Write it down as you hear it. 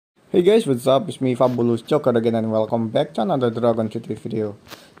Hey guys, what's up? It's me Fabulous Joker again and welcome back to another Dragon City video.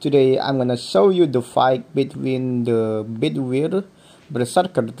 Today I'm gonna show you the fight between the Bedwyr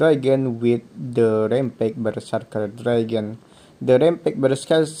Berserker dragon with the Rampage Berserker dragon. The Rampage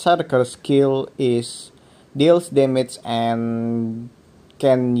Berserker skill is deals damage and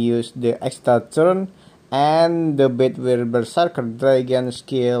can use the extra turn, and the Bedwyr Berserker dragon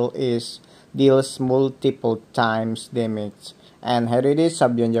skill is deals multiple times damage. And here it is,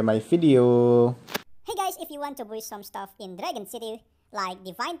 hope you enjoy my video. Hey guys, if you want to buy some stuff in Dragon City, like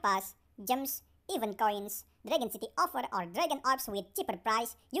Divine Pass, gems, even coins, Dragon City offer or Dragon Orbs with cheaper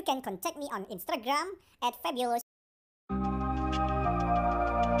price, you can contact me on Instagram at Fabulous.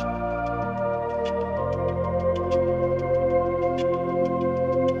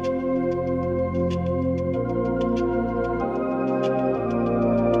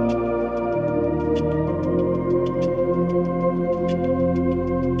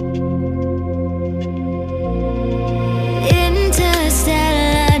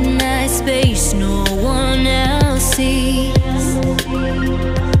 No one else sees.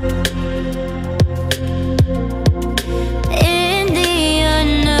 In the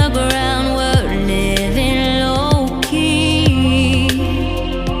underground, we're living low key.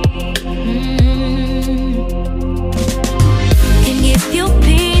 Can give you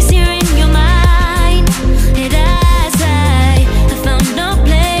peace here in your mind. And as I found no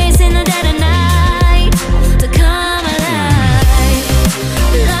place in the dead of night to come alive.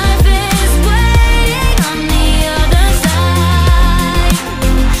 Life is waiting on the other side.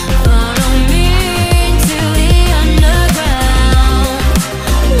 Follow me into the underground.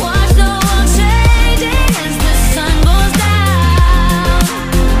 Watch the world changing as the sun goes down.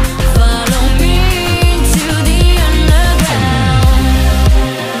 Follow me into the underground.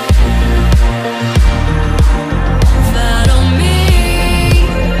 Follow me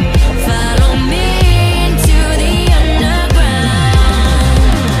into the underground.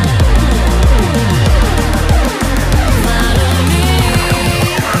 Follow me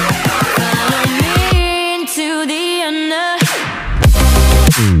into the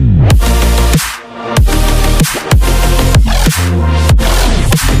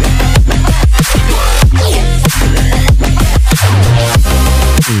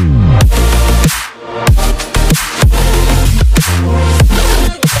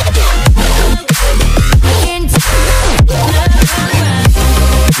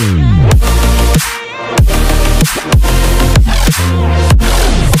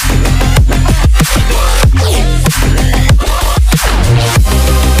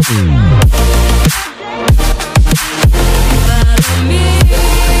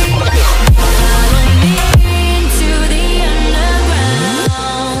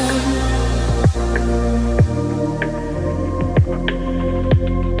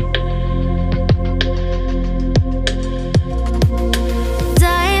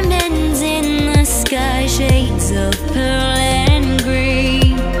diamonds in the sky, shades of pearl and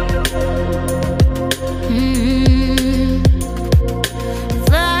green.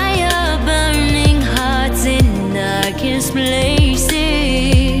 Fire burning hearts in darkest places.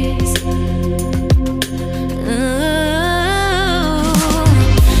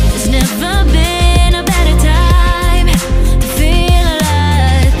 There's never been a better time to feel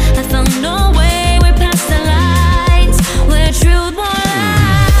alive. I found no way, we're past the lines where truth won't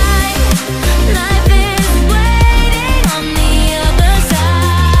lie. Life is waiting on the other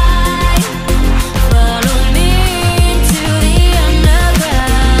side. Follow me into the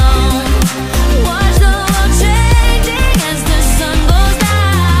underground. Watch the world changing as the sun goes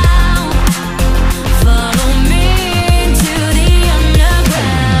down. Follow me into the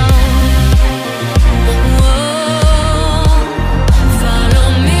underground. Whoa. Follow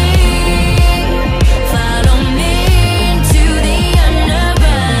me into the underground.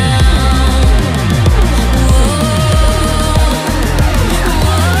 Follow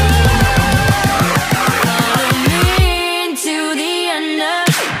me into the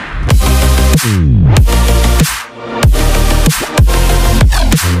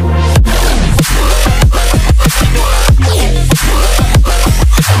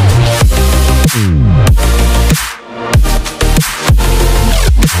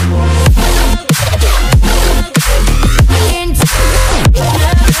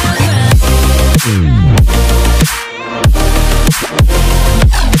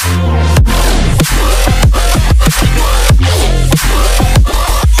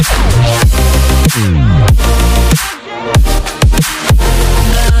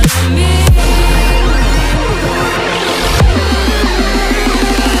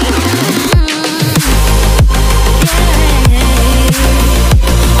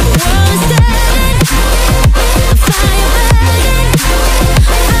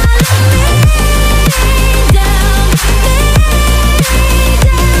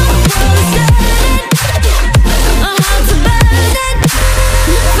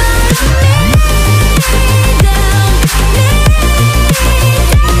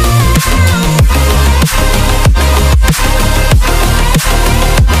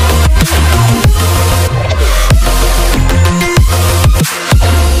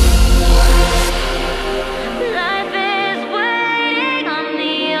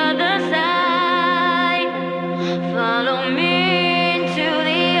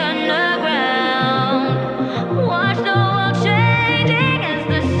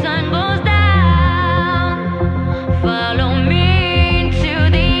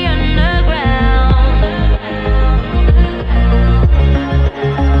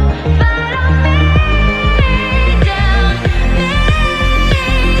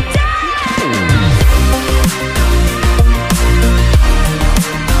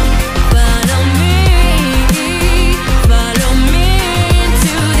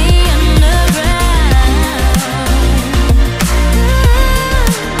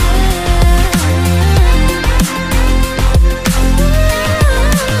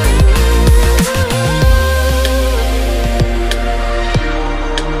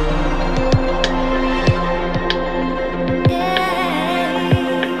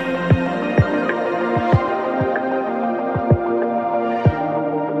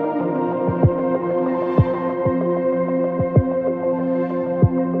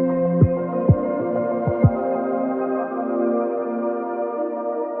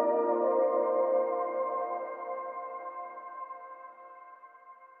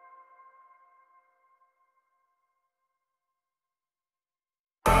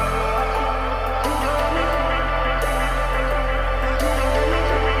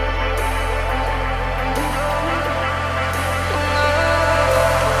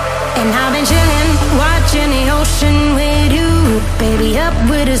And I've been chillin', watching the ocean with you. Baby, up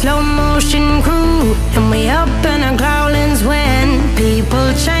with a slow motion crew. And we up in our growlings when people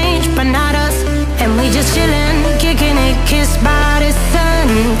change, but not us. And we just chillin', kicking it, kissed by the sun.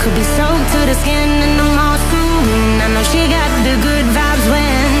 Could be soaked to the skin in the mall soon. I know she got the good vibes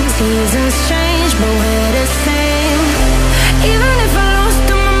when seasons change, but we're the same. Even if I lost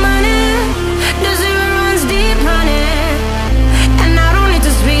all my money, the zero runs deep, honey. And I don't need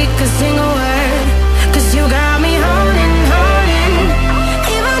to speak a single word, 'cause you got me holding, holding.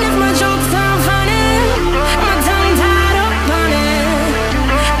 Even if my jokes sound funny, my tongue tied up on it.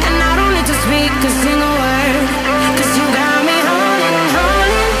 And I don't need to speak a single word, 'cause you got me holding,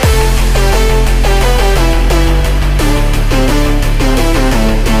 holding.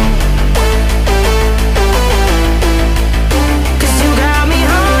 'Cause you got me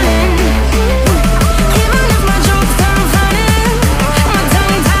holding. Even if my jokes sound funny, my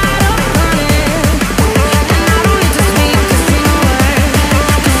tongue tied up on it. And I don't need to speak a single word,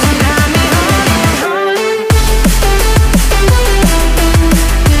 'cause you got me holding, holding.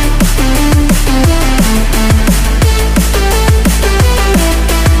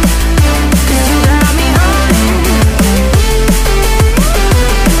 'Cause you got me holding.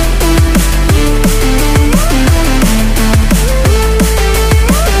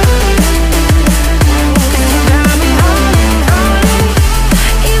 'Cause you got me holding, holding.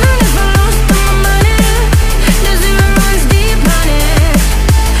 Even if I lost all my money, the zero runs deep, honey.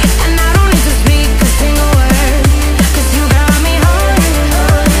 And I don't need to speak a single word, 'cause you got me holding,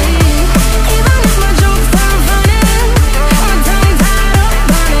 holding. Even if my jokes sound funny, my tongue tied up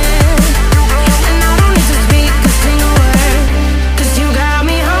on it. And I don't need to speak a single word, 'cause you got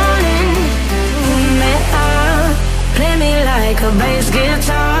me holding me up. Play me like a bass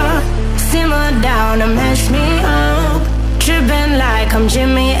guitar, simmer down and mash me up. Tripping like I'm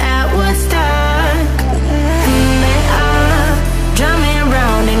Jimmy